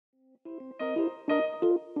I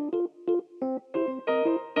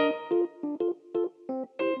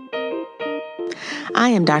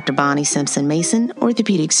am Dr. Bonnie Simpson Mason,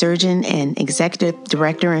 orthopedic surgeon and executive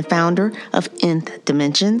director and founder of Nth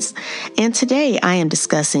Dimensions. And today I am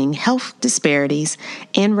discussing health disparities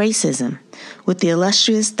and racism with the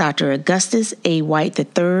illustrious Dr. Augustus A. White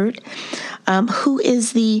III, who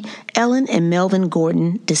is the Ellen and Melvin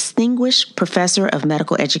Gordon Distinguished Professor of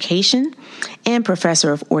Medical Education and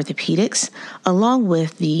Professor of Orthopedics, along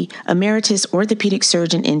with the Emeritus Orthopedic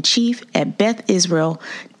Surgeon-in-Chief at Beth Israel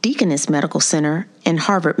Deaconess Medical Center and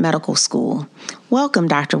Harvard Medical School. Welcome,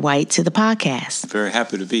 Dr. White, to the podcast. Very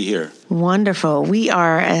happy to be here. Wonderful. We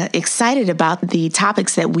are excited about the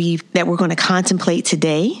topics that we're going to contemplate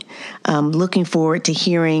today. Looking forward to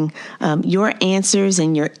hearing your answers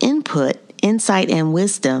and your input, insight, and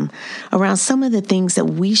wisdom around some of the things that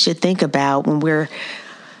we should think about when we're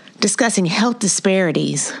discussing health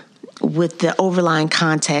disparities with the overlying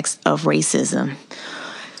context of racism.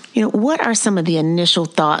 What are some of the initial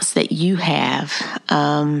thoughts that you have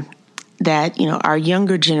that, our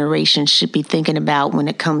younger generation should be thinking about when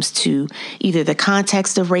it comes to either the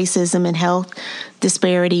context of racism and health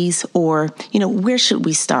disparities or, where should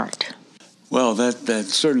we start? Well, that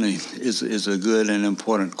certainly is a good and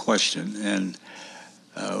important question. And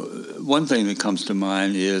one thing that comes to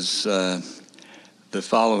mind is the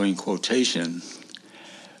following quotation: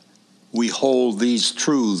 "We hold these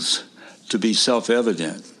truths to be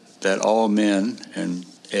self-evident, that all men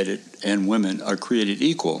and women are created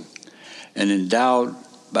equal and endowed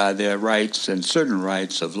by their rights and certain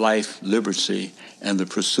rights of life, liberty, and the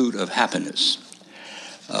pursuit of happiness."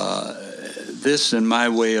 This, in my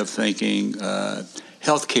way of thinking,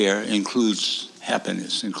 healthcare includes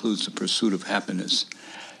happiness, includes the pursuit of happiness.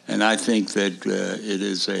 And I think that it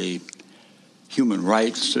is a human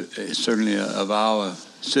right, certainly of our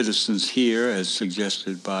citizens here, as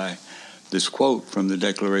suggested by this quote from the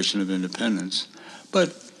Declaration of Independence.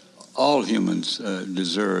 But all humans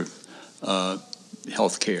deserve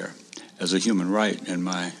health care as a human right, in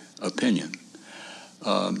my opinion.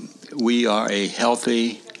 We are a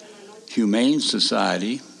healthy, humane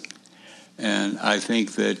society, and I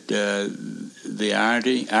think that the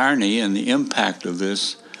irony and the impact of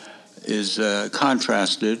this is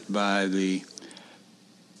contrasted by the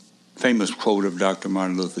famous quote of Dr.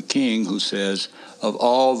 Martin Luther King, who says, "Of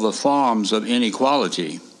all the forms of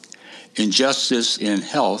inequality, injustice in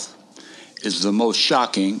health is the most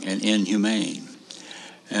shocking and inhumane."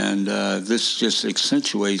 And this just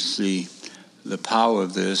accentuates the power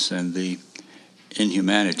of this and the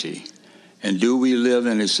inhumanity. And do we live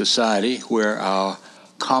in a society where our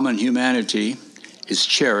common humanity is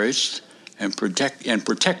cherished and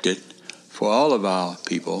protected for all of our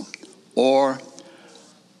people, or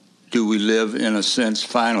do we live, in a sense,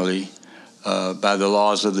 finally, by the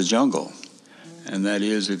laws of the jungle? And that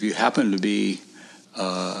is, if you happen to be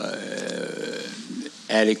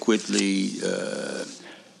adequately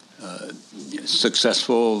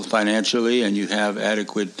successful financially and you have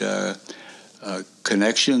adequate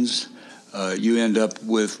connections, you end up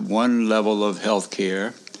with one level of health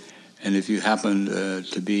care. And if you happen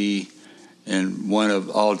to be in one of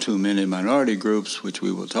all too many minority groups, which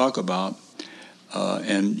we will talk about,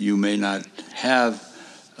 and you may not have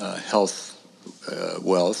health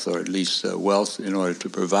wealth, or at least wealth in order to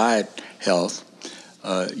provide health,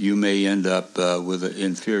 you may end up with an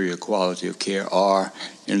inferior quality of care, or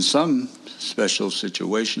in some special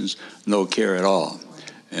situations, no care at all,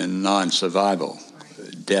 and non-survival,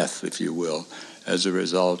 death, if you will, as a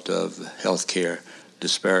result of health care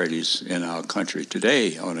disparities in our country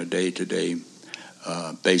today on a day-to-day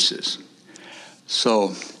basis.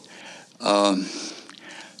 So,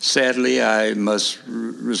 sadly, I must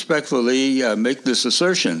respectfully make this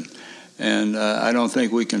assertion, and I don't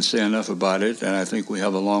think we can say enough about it, and I think we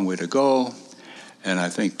have a long way to go, and I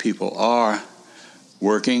think people are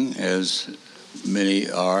working, as many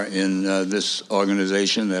are in this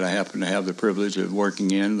organization that I happen to have the privilege of working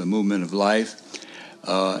in, the Movement of Life,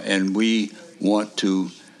 and we want to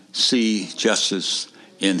see justice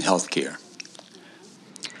in healthcare.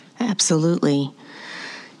 Absolutely.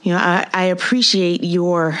 I appreciate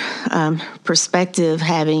your perspective,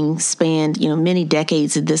 having spanned, many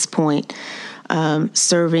decades at this point,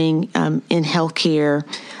 serving in healthcare,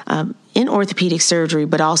 in orthopedic surgery,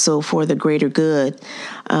 but also for the greater good.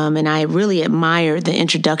 And I really admire the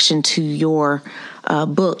introduction to your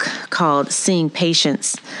book called Seeing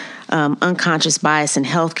Patients, Unconscious Bias in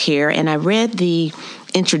Healthcare. And I read the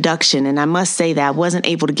introduction, and I must say that I wasn't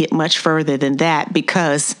able to get much further than that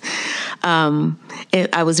because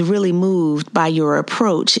I was really moved by your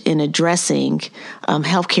approach in addressing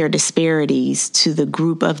healthcare disparities to the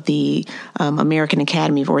group of the American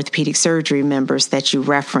Academy of Orthopedic Surgery members that you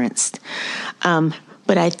referenced.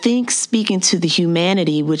 But I think speaking to the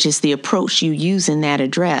humanity, which is the approach you use in that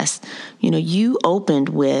address, you opened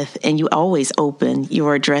with, and you always open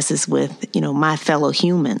your addresses with, my fellow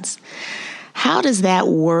humans. How does that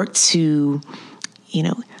work to,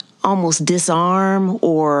 almost disarm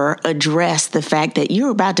or address the fact that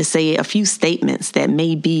you're about to say a few statements that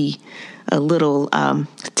may be a little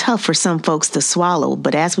tough for some folks to swallow?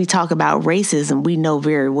 But as we talk about racism, we know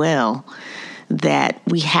very well that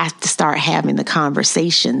we have to start having the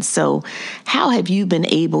conversation. So how have you been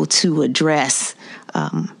able to address,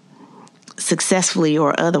 successfully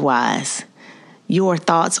or otherwise, your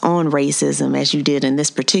thoughts on racism as you did in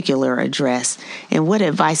this particular address? And what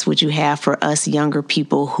advice would you have for us younger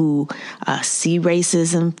people who see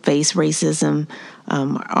racism, face racism,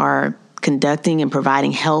 are conducting and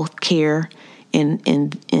providing health care in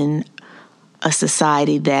a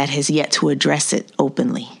society that has yet to address it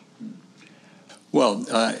openly? Well,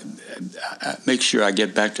 make sure I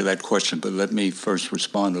get back to that question, but let me first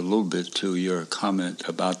respond a little bit to your comment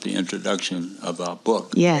about the introduction of our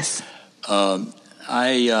book. Yes. I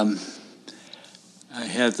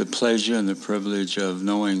had the pleasure and the privilege of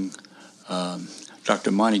knowing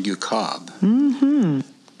Dr. Montague Cobb. Mm-hmm.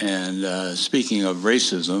 And speaking of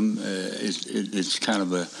racism, it's kind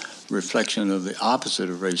of a reflection of the opposite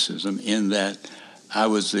of racism in that I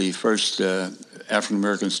was the first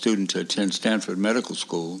African-American student to attend Stanford Medical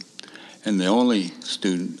School and the only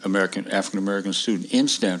African-American student in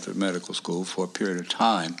Stanford Medical School for a period of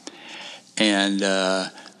time. And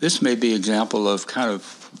this may be an example of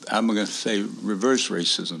I'm going to say reverse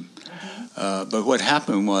racism. But what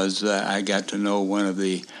happened was I got to know one of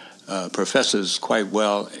the professors quite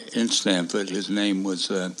well in Stanford. His name was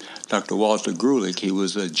Dr. Walter Grulich. He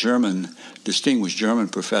was a distinguished German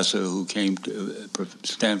professor who came to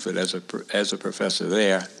Stanford as a professor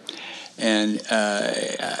there. And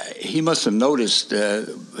he must have noticed,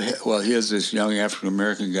 here's this young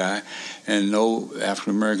African-American guy and no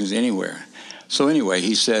African-Americans anywhere. So anyway,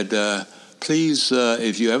 he said, please,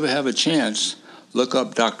 if you ever have a chance, look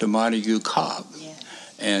up Dr. Montague Cobb.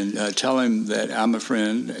 And tell him that I'm a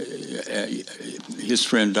friend. His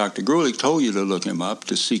friend, Dr. Grulich, told you to look him up,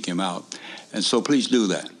 to seek him out. And so please do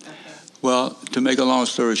that. Okay. Well, to make a long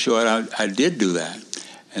story short, I did do that.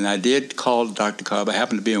 And I did call Dr. Cobb. I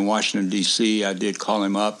happened to be in Washington, D.C. I did call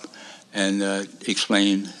him up and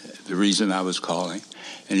explain the reason I was calling.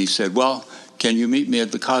 And he said, well, can you meet me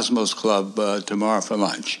at the Cosmos Club tomorrow for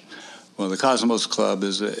lunch? Well, the Cosmos Club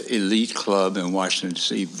is an elite club in Washington,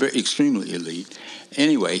 D.C., extremely elite.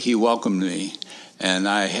 Anyway, he welcomed me, and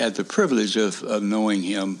I had the privilege of knowing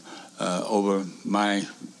him over my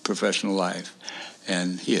professional life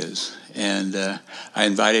and his. And I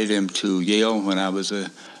invited him to Yale when I was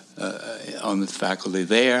on the faculty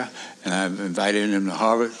there, and I invited him to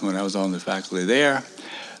Harvard when I was on the faculty there,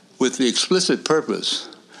 with the explicit purpose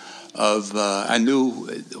of, I knew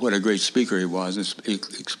what a great speaker he was,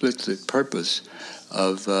 explicit purpose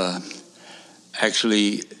of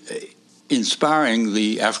actually inspiring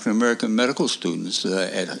the African-American medical students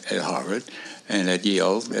at Harvard and at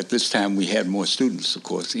Yale. At this time, we had more students, of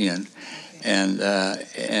course, in. And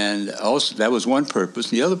also, that was one purpose.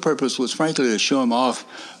 The other purpose was, frankly, to show him off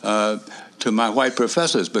to my white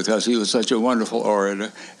professors because he was such a wonderful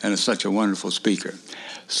orator and such a wonderful speaker.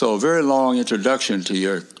 So a very long introduction to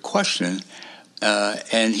your question,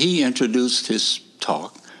 and he introduced his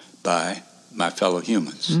talk by my fellow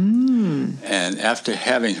humans. Mm. And after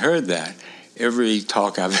having heard that, every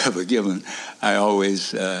talk I've ever given, I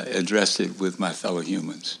always addressed it with my fellow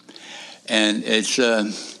humans. And it's, our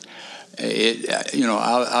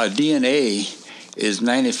DNA is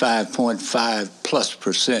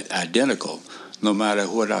 95.5+% identical. No matter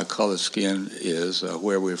what our color skin is,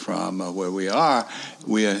 where we're from, where we are,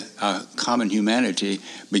 our common humanity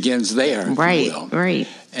begins there, if you will. Right.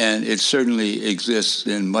 And it certainly exists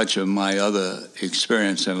in much of my other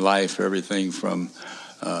experience in life, everything from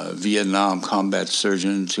Vietnam combat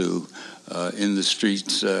surgeon to in the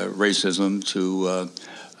streets racism to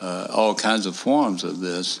all kinds of forms of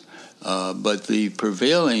this. But the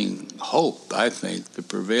prevailing hope, I think, the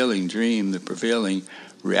prevailing dream, the prevailing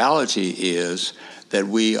reality is that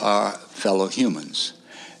we are fellow humans.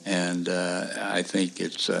 And I think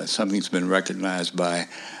it's something that's been recognized by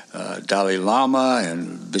Dalai Lama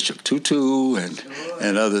and Bishop Tutu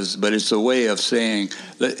and others. But it's a way of saying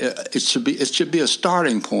that it should be a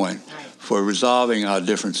starting point for resolving our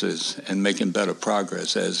differences and making better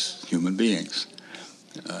progress as human beings.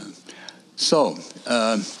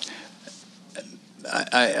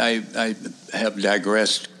 I have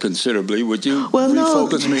digressed considerably. Would you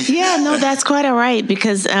refocus me? Yeah, no, that's quite all right,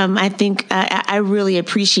 because I think I really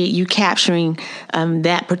appreciate you capturing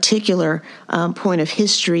that particular point of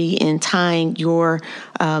history and tying your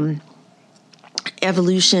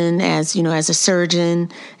evolution as a surgeon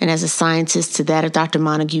and as a scientist to that of Dr.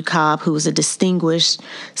 Montague Cobb, who was a distinguished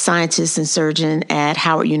scientist and surgeon at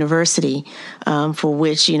Howard University, for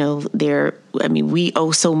which, we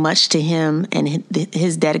owe so much to him and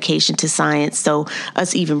his dedication to science. So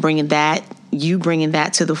us even bringing that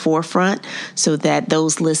to the forefront so that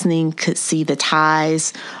those listening could see the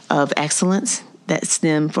ties of excellence that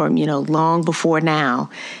stem from, long before now.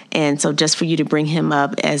 And so just for you to bring him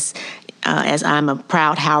up as I'm a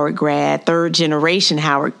proud Howard grad, third generation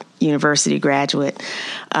Howard University graduate,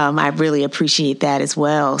 I really appreciate that as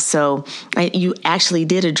well. So you actually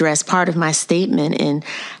did address part of my statement in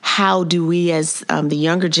how do we as the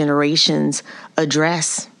younger generations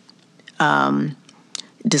address,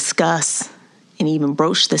 discuss, and even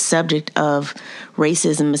broach the subject of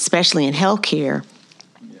racism, especially in healthcare,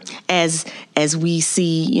 as we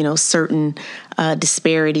see, certain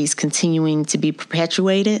disparities continuing to be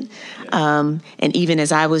perpetuated. And even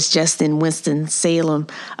as I was just in Winston-Salem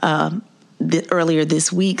earlier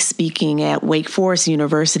this week speaking at Wake Forest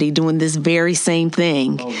University, doing this very same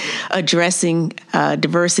thing, addressing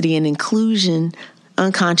diversity and inclusion,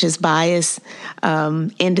 unconscious bias,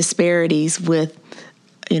 and disparities with,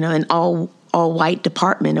 an all-white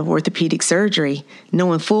department of orthopedic surgery,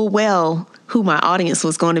 knowing full well who my audience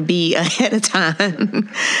was going to be ahead of time.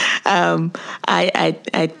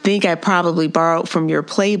 I think I probably borrowed from your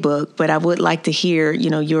playbook, but I would like to hear,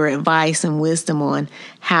 your advice and wisdom on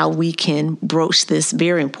how we can broach this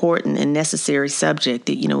very important and necessary subject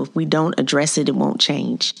that, if we don't address it, it won't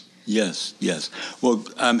change. Yes. Well,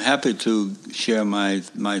 I'm happy to share my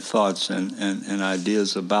thoughts and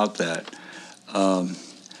ideas about that.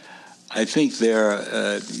 I think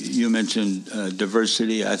you mentioned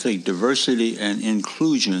diversity. I think diversity and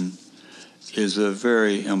inclusion is a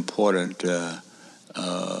very important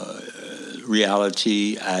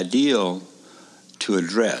reality, ideal to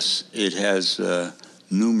address. It has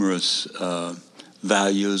numerous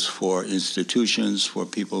values for institutions, for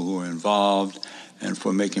people who are involved, and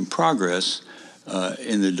for making progress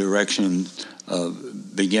in the direction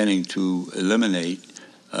of beginning to eliminate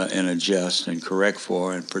and adjust and correct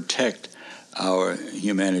for and protect our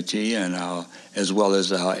humanity and as well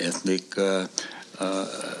as our ethnic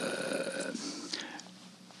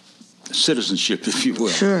citizenship, if you will.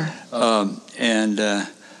 Sure.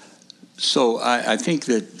 So I think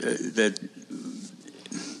that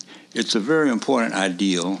it's a very important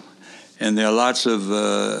ideal, and there are lots of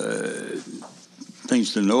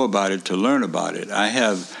things to know about it, to learn about it. I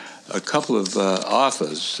have a couple of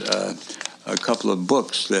authors, a couple of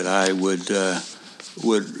books that I would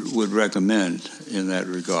recommend in that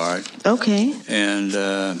regard. Okay. And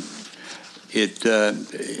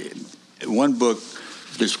one book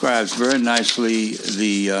describes very nicely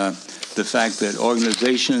the fact that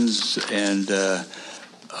organizations and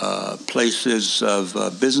places of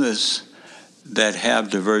business that have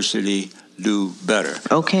diversity do better.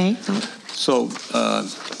 Okay. So,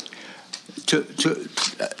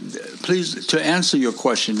 please, to answer your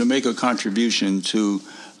question, to make a contribution to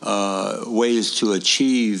ways to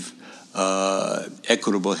achieve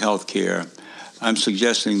equitable health care, I'm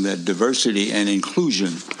suggesting that diversity and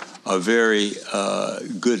inclusion are very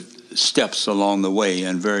good steps along the way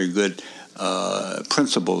and very good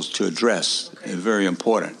principles to address, very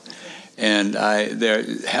important. And there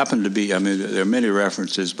happen to be, there are many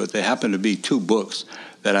references, but there happen to be two books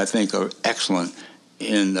that I think are excellent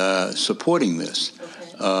in supporting this.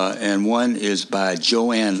 Okay. And one is by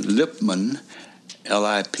Joanne Lipman,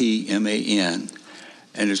 Lipman,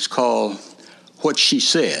 and it's called What She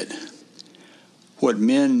Said, What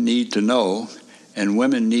Men Need to Know and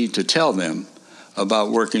Women Need to Tell Them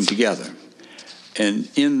About Working Together. And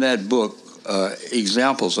in that book,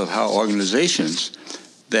 examples of how organizations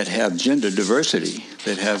that have gender diversity,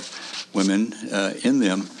 that have women in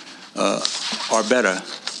them, are better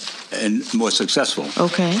and more successful.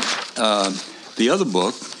 Okay. The other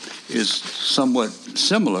book is somewhat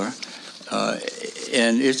similar,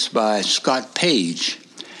 and it's by Scott Page,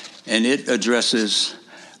 and it addresses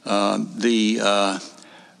the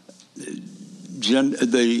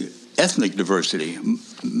ethnic diversity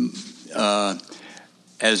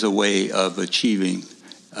as a way of achieving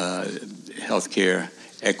healthcare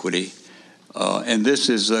equity And this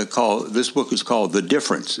book is called The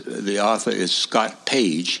Difference. The author is Scott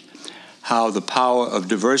Page. How the Power of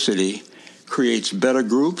Diversity Creates Better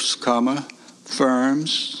Groups,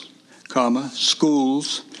 firms,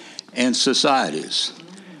 schools, and societies.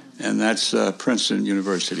 And that's Princeton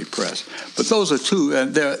University Press. But those are two,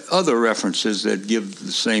 and there are other references that give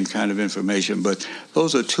the same kind of information, but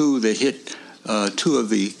those are two that hit two of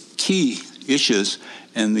the key issues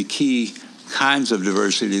and the key kinds of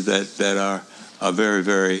diversity that are very,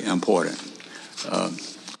 very important.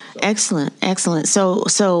 Excellent.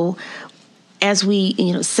 So as we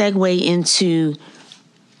segue into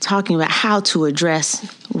talking about how to address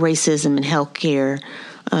racism in healthcare,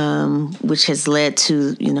 which has led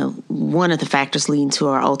to one of the factors leading to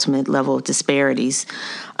our ultimate level of disparities,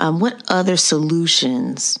 what other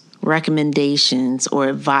solutions, recommendations, or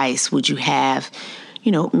advice would you have?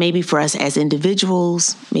 Maybe for us as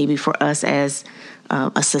individuals, maybe for us as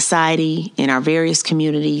a society in our various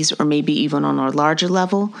communities, or maybe even on a larger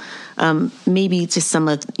level. Maybe just some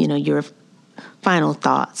of your final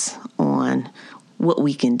thoughts on what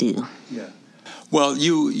we can do. Yeah. Well,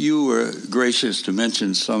 you were gracious to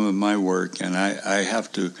mention some of my work, and I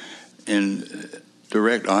have to, in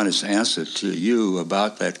direct, honest answer to you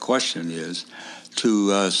about that question is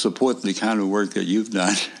to support the kind of work that you've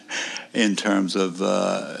done in terms of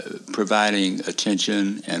providing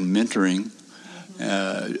attention and mentoring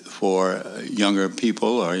for younger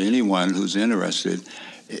people or anyone who's interested.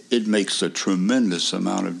 It makes a tremendous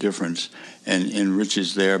amount of difference and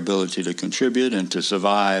enriches their ability to contribute and to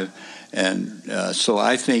survive. And so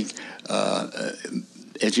I think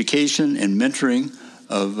education and mentoring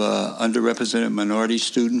of underrepresented minority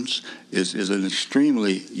students is an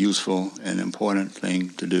extremely useful and important thing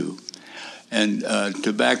to do. And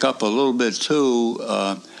to back up a little bit, too,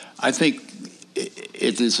 I think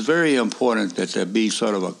it is very important that there be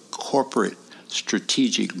sort of a corporate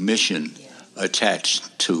strategic mission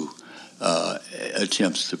attached to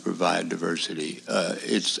attempts to provide diversity.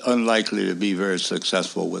 It's unlikely to be very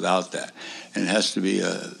successful without that. And it has to be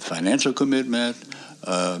a financial commitment,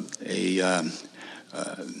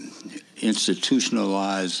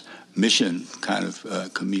 institutionalized mission kind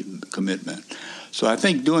of commitment. So I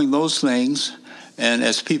think doing those things, and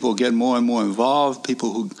as people get more and more involved,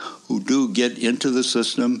 people who do get into the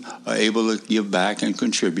system are able to give back and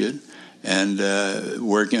contribute and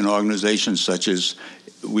work in organizations such as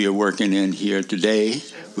we are working in here today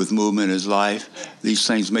with Movement is Life. These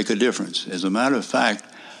things make a difference. As a matter of fact,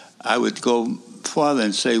 I would go farther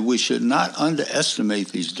and say we should not underestimate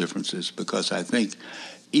these differences, because I think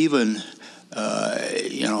even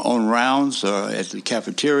on rounds or at the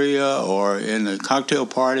cafeteria or in a cocktail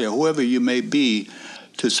party or whoever you may be,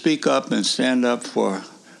 to speak up and stand up for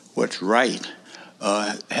what's right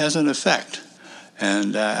has an effect.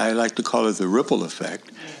 And I like to call it the ripple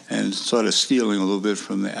effect. And sort of stealing a little bit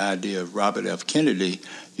from the idea of Robert F. Kennedy,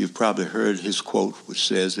 you've probably heard his quote, which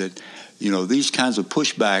says that, these kinds of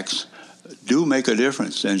pushbacks do make a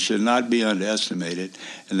difference and should not be underestimated.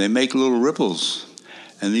 And they make little ripples.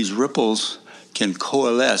 And these ripples can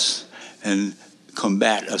coalesce and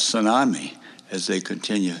combat a tsunami as they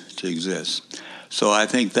continue to exist. So I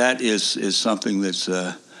think that is something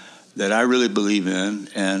that I really believe in.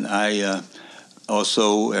 And I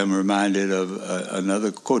also am reminded of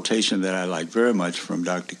another quotation that I like very much from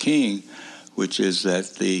Dr. King, which is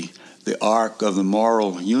that the arc of the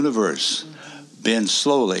moral universe bends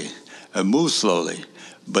slowly, moves slowly,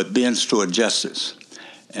 but bends toward justice.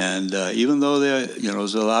 And even though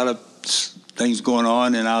there's a lot of things going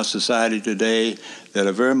on in our society today that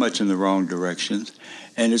are very much in the wrong direction,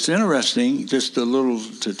 and it's interesting, just a little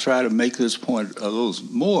to try to make this point a little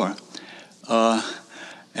more,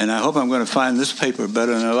 and I hope I'm going to find this paper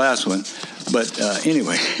better than the last one. But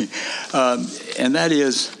anyway, and that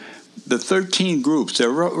is the 13 groups. There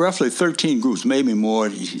are roughly 13 groups, maybe more,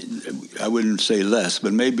 I wouldn't say less,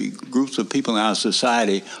 but maybe groups of people in our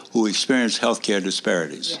society who experience healthcare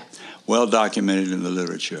disparities, well documented in the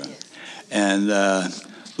literature. And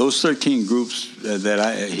those 13 groups that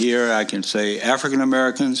I can say African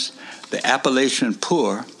Americans, the Appalachian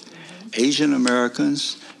poor, Asian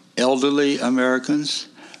Americans, elderly Americans,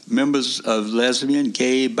 members of lesbian,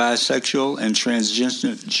 gay, bisexual, and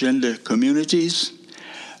transgender communities,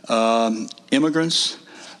 immigrants,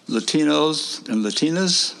 Latinos and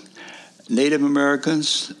Latinas, Native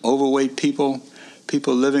Americans, overweight people,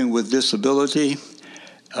 people living with disability,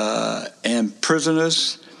 and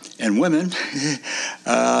prisoners and women,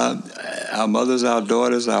 our mothers, our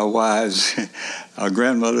daughters, our wives, our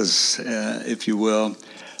grandmothers, if you will,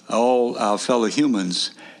 all our fellow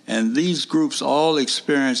humans. And these groups all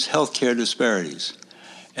experience healthcare disparities.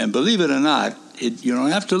 And believe it or not, you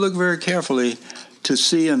don't have to look very carefully to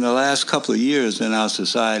see in the last couple of years in our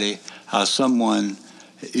society how someone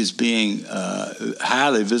is being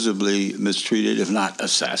highly visibly mistreated, if not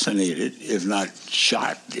assassinated, if not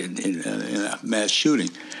shot in a mass shooting.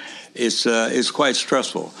 It's quite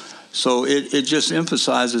stressful. So it just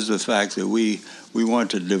emphasizes the fact that we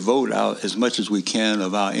want to devote as much as we can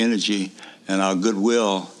of our energy and our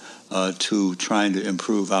goodwill to trying to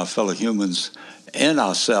improve our fellow humans and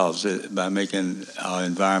ourselves by making our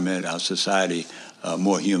environment, our society,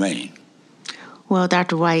 more humane. Well,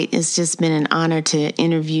 Dr. White, it's just been an honor to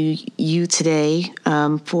interview you today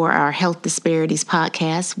for our Health Disparities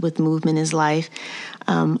podcast with Movement is Life.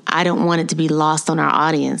 I don't want it to be lost on our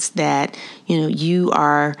audience that, you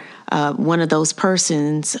are one of those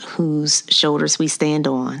persons whose shoulders we stand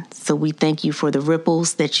on. So we thank you for the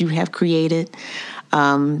ripples that you have created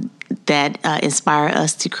that inspire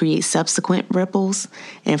us to create subsequent ripples,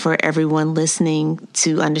 and for everyone listening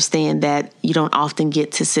to understand that you don't often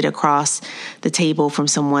get to sit across the table from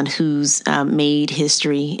someone who's made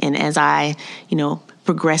history. And as I,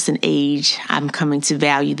 progress in age, I'm coming to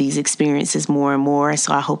value these experiences more and more.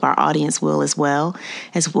 So I hope our audience will as well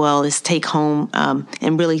as take home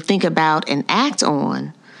and really think about and act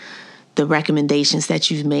on the recommendations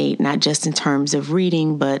that you've made, not just in terms of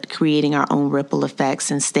reading, but creating our own ripple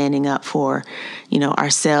effects and standing up for,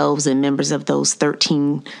 ourselves and members of those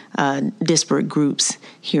 13 disparate groups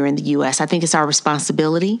here in the U.S. I think it's our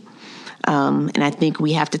responsibility, and I think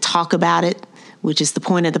we have to talk about it, which is the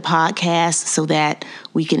point of the podcast, so that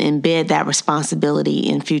we can embed that responsibility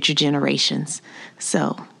in future generations.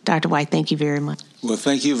 So, Dr. White, thank you very much. Well,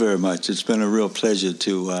 thank you very much. It's been a real pleasure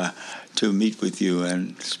to meet with you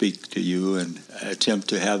and speak to you and attempt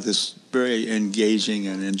to have this very engaging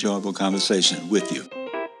and enjoyable conversation with you.